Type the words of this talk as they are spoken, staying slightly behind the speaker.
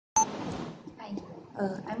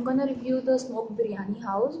I'm gonna review the smoked biryani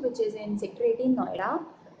house, which is in Sector 18, Noida.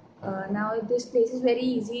 Now this place is very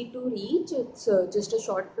easy to reach. It's just a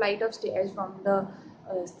short flight of stairs from the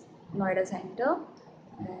Noida center,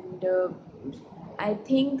 and I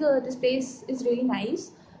think this place is really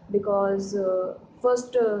nice because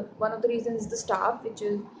first one of the reasons is the staff, which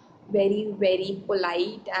is very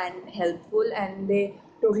polite and helpful, and they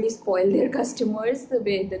totally spoil their customers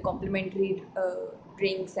with the complimentary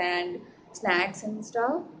drinks and snacks and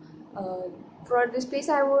stuff. uh, for this place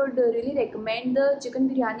I would really recommend the chicken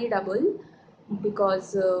biryani double,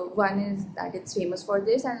 because one is that it's famous for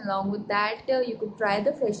this, and along with that you could try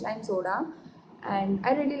the fresh lime soda, and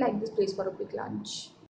I really like this place for a quick lunch.